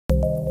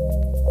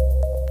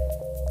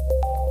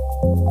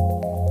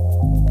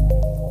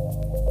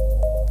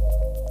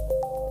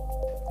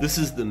This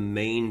is the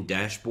main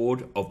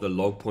dashboard of the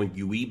Logpoint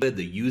UEBA,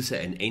 the User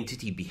and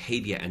Entity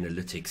Behavior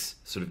Analytics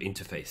sort of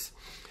interface.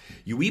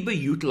 UEBA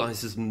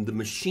utilizes the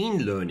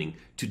machine learning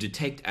to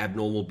detect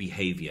abnormal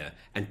behavior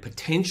and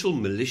potential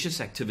malicious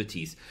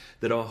activities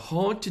that are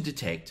hard to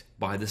detect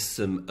by the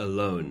SIM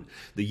alone.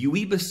 The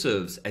UEBA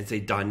serves as a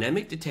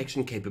dynamic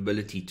detection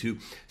capability to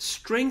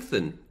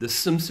strengthen the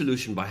SIM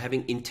solution by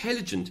having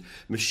intelligent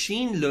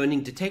machine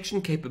learning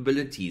detection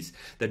capabilities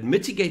that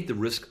mitigate the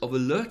risk of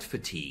alert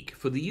fatigue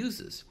for the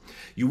users.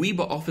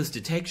 UEBA offers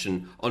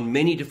detection on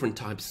many different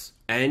types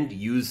and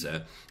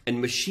user,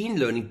 and machine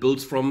learning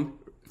builds from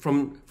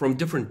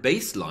different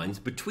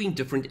baselines between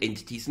different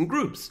entities and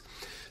groups.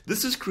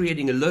 This is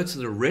creating alerts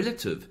that are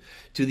relative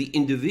to the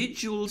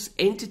individual's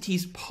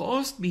entity's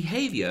past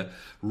behavior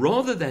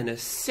rather than a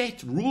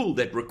set rule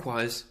that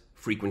requires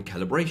frequent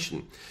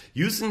calibration.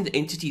 Users and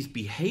entities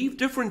behave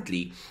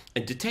differently,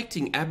 and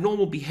detecting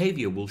abnormal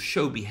behavior will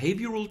show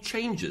behavioral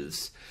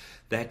changes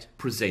that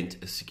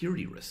present a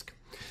security risk.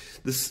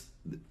 This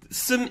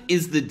SIM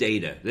is the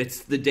data. That's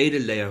the data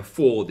layer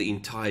for the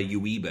entire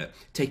UEBA,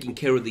 taking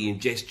care of the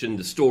ingestion,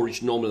 the storage,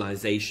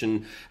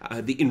 normalization,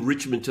 the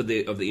enrichment of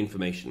the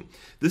information.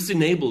 This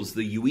enables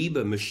the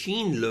UEBA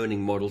machine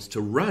learning models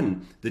to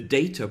run the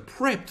data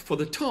prepped for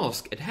the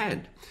task at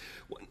hand.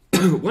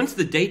 Once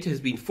the data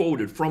has been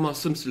forwarded from our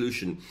SIM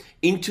solution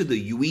into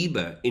the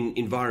UEBA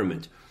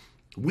environment,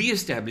 we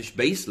establish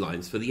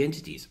baselines for the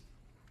entities.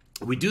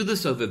 We do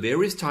this over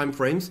various time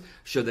frames,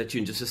 show that to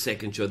you in just a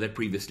second, show that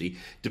previously,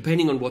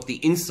 depending on what the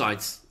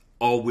insights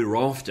are we're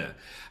after.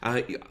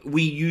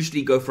 We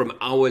usually go from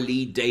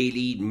hourly,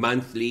 daily,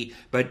 monthly,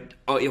 but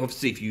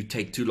obviously if you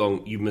take too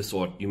long, you miss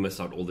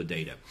out all the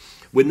data.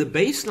 When the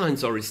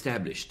baselines are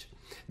established,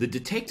 the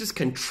detectors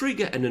can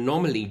trigger an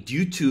anomaly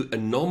due to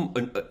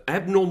an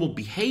abnormal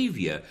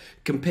behavior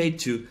compared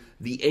to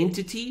the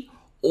entity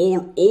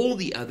or all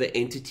the other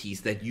entities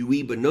that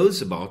UEBA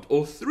knows about,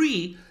 or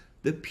three,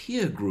 the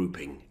peer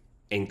grouping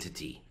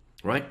entity,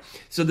 right?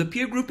 So the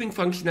peer grouping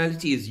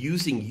functionality is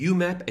using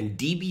UMAP and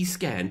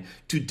DB-scan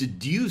to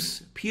deduce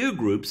peer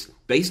groups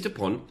based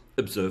upon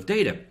observed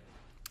data.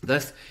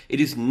 Thus,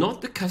 it is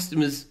not the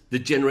customers that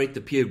generate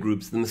the peer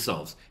groups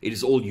themselves. It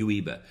is all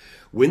UEBA.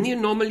 When the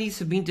anomalies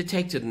have been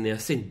detected and they are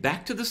sent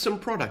back to the SIM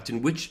product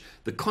in which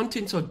the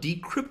contents are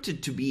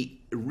decrypted to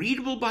be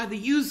readable by the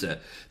user,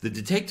 the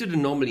detected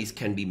anomalies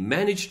can be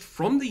managed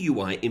from the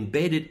UI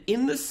embedded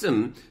in the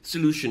SIM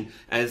solution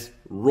as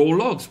raw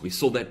logs. We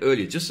saw that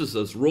earlier, just as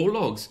those raw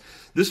logs.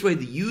 This way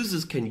the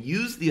users can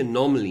use the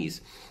anomalies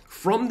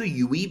from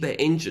the UEBA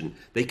engine.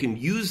 They can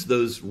use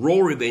those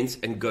raw events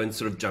and go and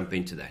sort of jump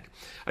into that.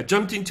 I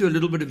jumped into a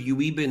little bit of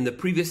UEBA in the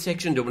previous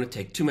section. Don't want to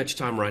take too much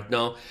time right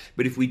now,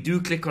 but if we do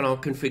click on our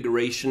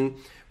configuration,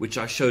 which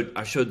I showed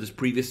this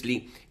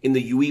previously in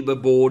the UEBA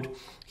board,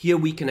 here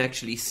we can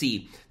actually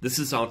see this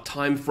is our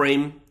time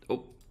frame.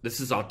 This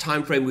is our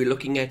time frame we're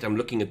looking at. I'm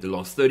looking at the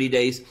last 30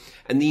 days,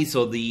 and these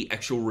are the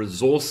actual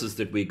resources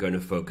that we're going to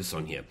focus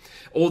on here.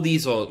 All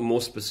these are more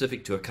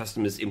specific to a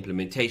customer's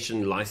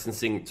implementation,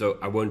 licensing, so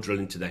I won't drill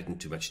into that in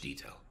too much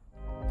detail.